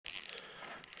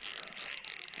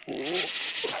There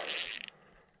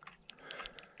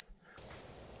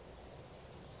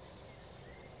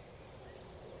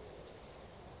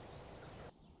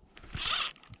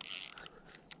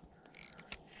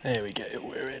we go,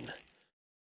 we're in.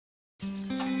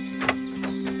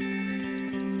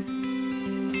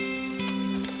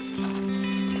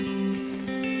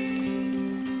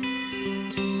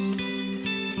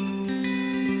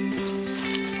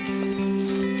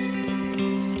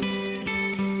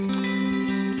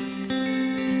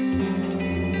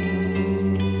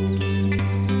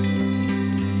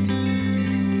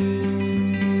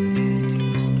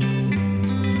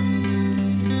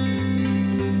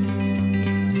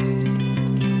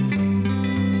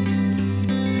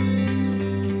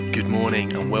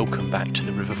 And welcome back to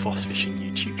the River Foss Fishing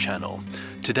YouTube channel.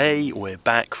 Today we're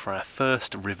back for our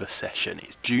first river session.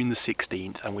 It's June the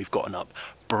 16th and we've gotten up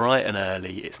bright and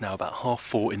early. It's now about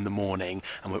 4:30 in the morning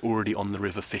and we're already on the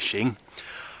river fishing.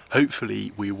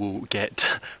 Hopefully we will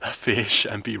get a fish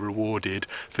and be rewarded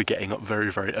for getting up very,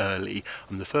 very early.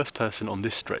 I'm the first person on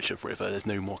this stretch of river. There's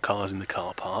no more cars in the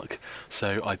car park.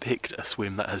 So I picked a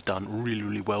swim that has done really,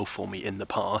 really well for me in the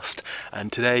past.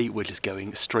 And today we're just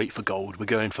going straight for gold. We're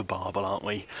going for Barbel, aren't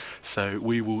we? So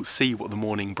we will see what the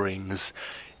morning brings.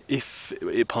 If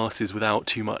it passes without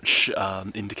too much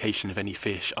indication of any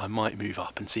fish, I might move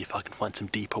up and see if I can find some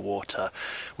deeper water.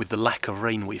 With the lack of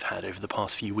rain we've had over the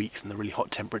past few weeks and the really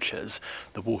hot temperatures,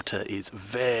 the water is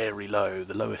very low,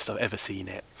 the lowest I've ever seen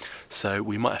it. So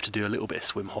we might have to do a little bit of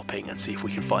swim hopping and see if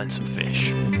we can find some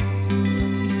fish.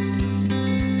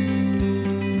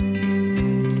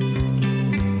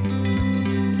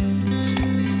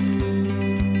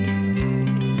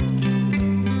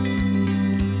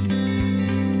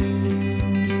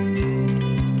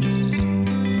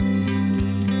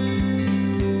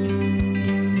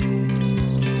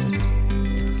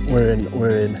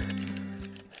 We're in.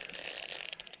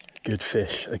 Good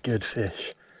fish, a good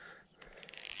fish.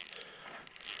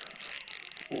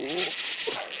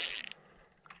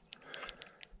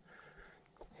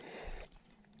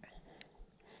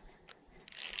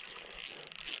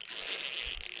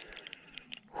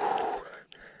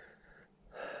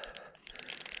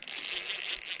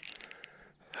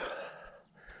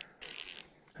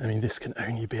 I mean, this can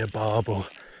only be a barbel.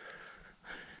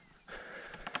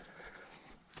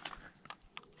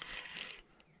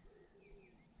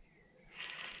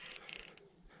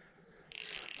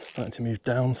 Starting to move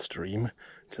downstream,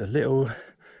 which is a little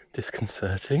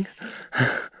disconcerting.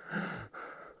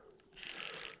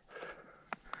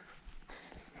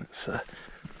 Let's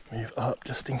move up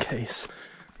just in case.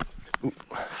 Ooh,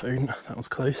 phone, that was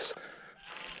close.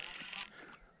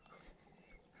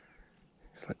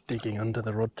 It's like digging under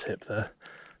the rod tip there.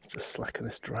 Let's just slacken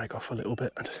this drag off a little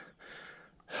bit.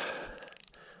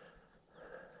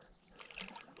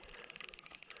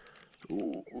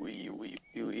 Ooh, wee, wee,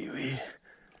 wee, wee.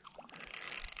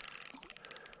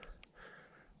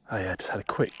 Oh yeah, just had a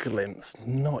quick glimpse,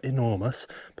 not enormous,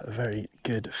 but a very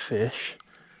good fish.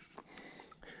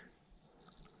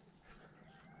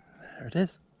 There it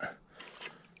is.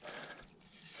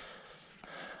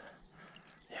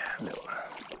 Yeah,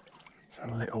 it's a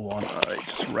little one. Oh, he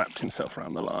just wrapped himself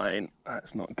around the line.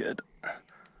 That's not good. Ah,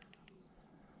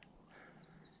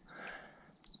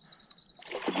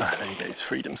 there he goes, he's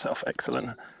freed himself,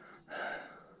 excellent.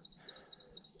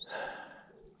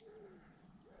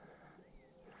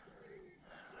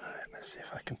 Let's see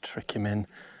if I can trick him in,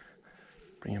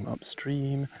 bring him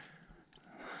upstream,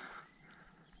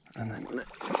 and then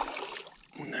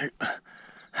no,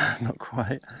 not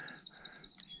quite.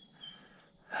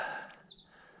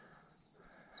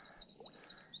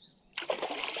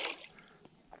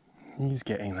 He's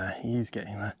getting there, he's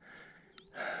getting there.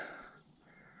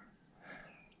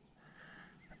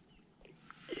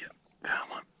 Yeah,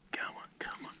 come on, come on,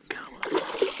 come on, come on.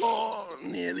 Oh,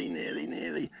 nearly, nearly,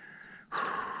 nearly.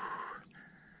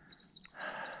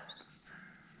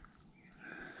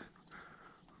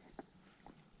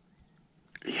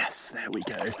 Yes, there we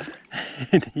go.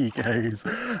 In he goes.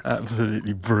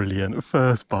 Absolutely brilliant.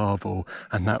 First barbel,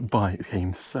 and that bite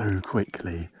came so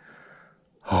quickly.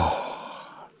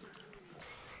 Oh.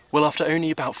 Well, after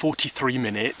only about 43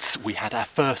 minutes, we had our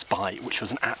first bite, which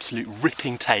was an absolute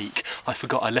ripping take. I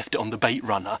forgot I left it on the bait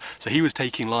runner, so he was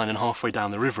taking line and halfway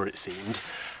down the river, it seemed.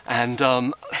 And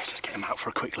let's just get him out for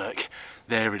a quick look.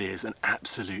 There it is, an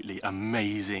absolutely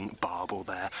amazing barbel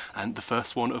there, and the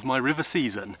first one of my river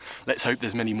season. Let's hope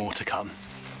there's many more to come.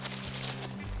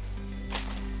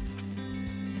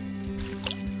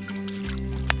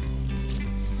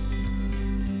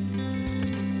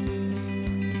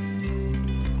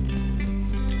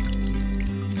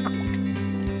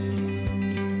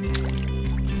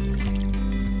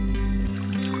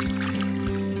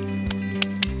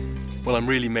 Well, I'm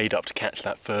really made up to catch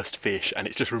that first fish, and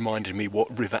it's just reminded me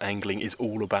what river angling is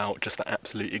all about, just the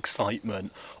absolute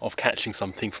excitement of catching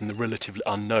something from the relatively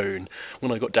unknown.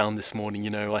 When I got down this morning, you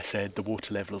know, I said the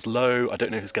water level is low, I don't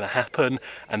know if it's going to happen,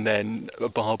 and then a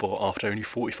barbel after only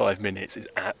 45 minutes is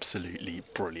absolutely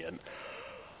brilliant.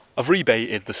 I've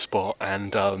rebaited the spot,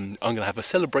 and I'm going to have a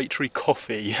celebratory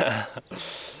coffee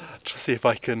to see if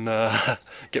I can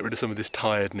get rid of some of this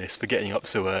tiredness for getting up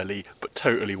so early, but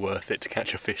totally worth it to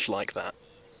catch a fish like that.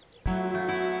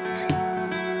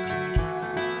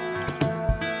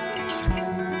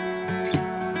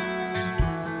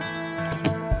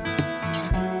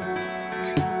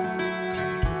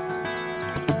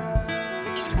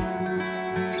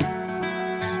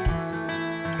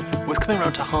 Well, it's coming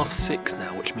around to 6:30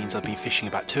 now, which means I've been fishing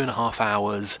about 2.5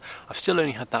 hours. I've still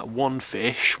only had that one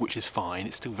fish, which is fine.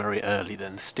 It's still very early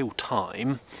then, there's still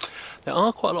time. There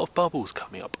are quite a lot of bubbles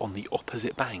coming up on the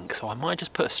opposite bank, so I might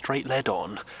just put a straight lead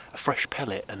on, a fresh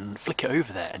pellet, and flick it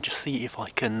over there and just see if I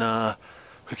can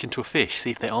hook into a fish,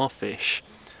 see if they are fish.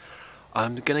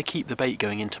 I'm going to keep the bait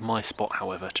going into my spot,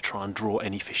 however, to try and draw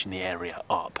any fish in the area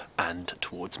up and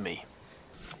towards me.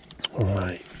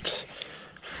 Alright,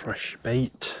 fresh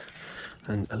bait.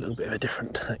 And a little bit of a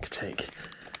different tactic.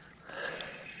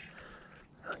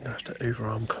 I'm going to have to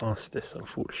overarm cast this,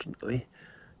 unfortunately,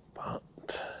 but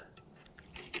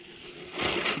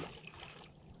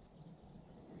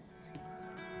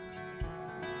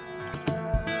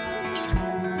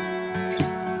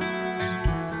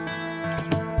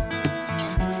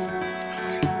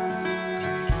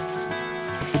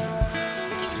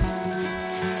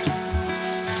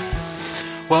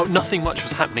well, nothing much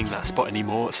was happening in that spot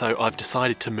anymore, so I've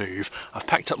decided to move. I've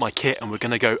packed up my kit and we're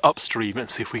going to go upstream and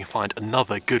see if we can find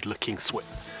another good looking swim.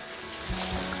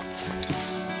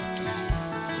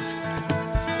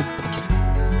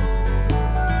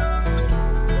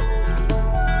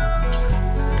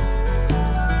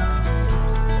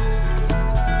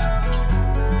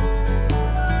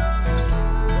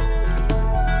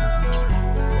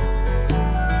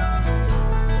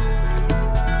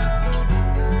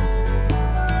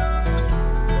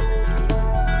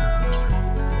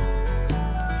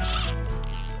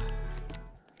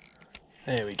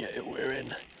 There we go, we're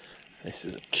in. This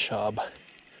is a chub.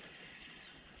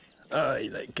 Oh, you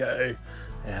let go.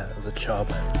 Yeah, that was a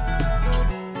chub.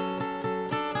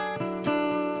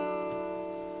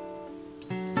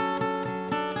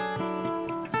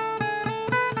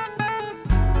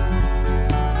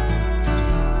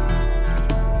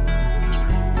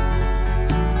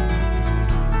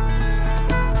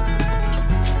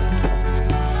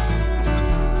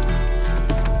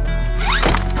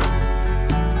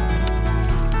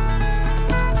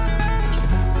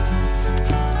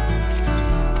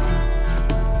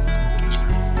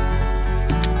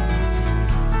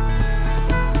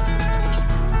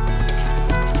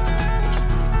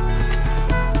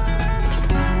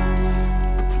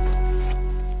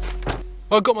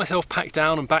 Well, I got myself packed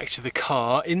down and back to the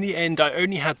car. In the end, I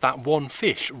only had that one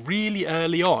fish really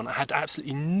early on. I had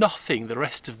absolutely nothing the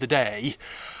rest of the day.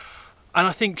 And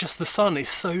I think just the sun is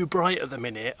so bright at the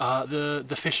minute,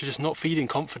 the fish are just not feeding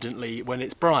confidently when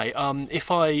it's bright.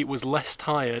 If I was less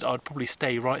tired, I'd probably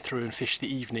stay right through and fish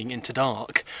the evening into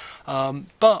dark.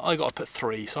 But I got up at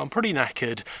 3, so I'm pretty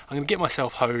knackered. I'm going to get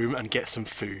myself home and get some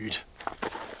food.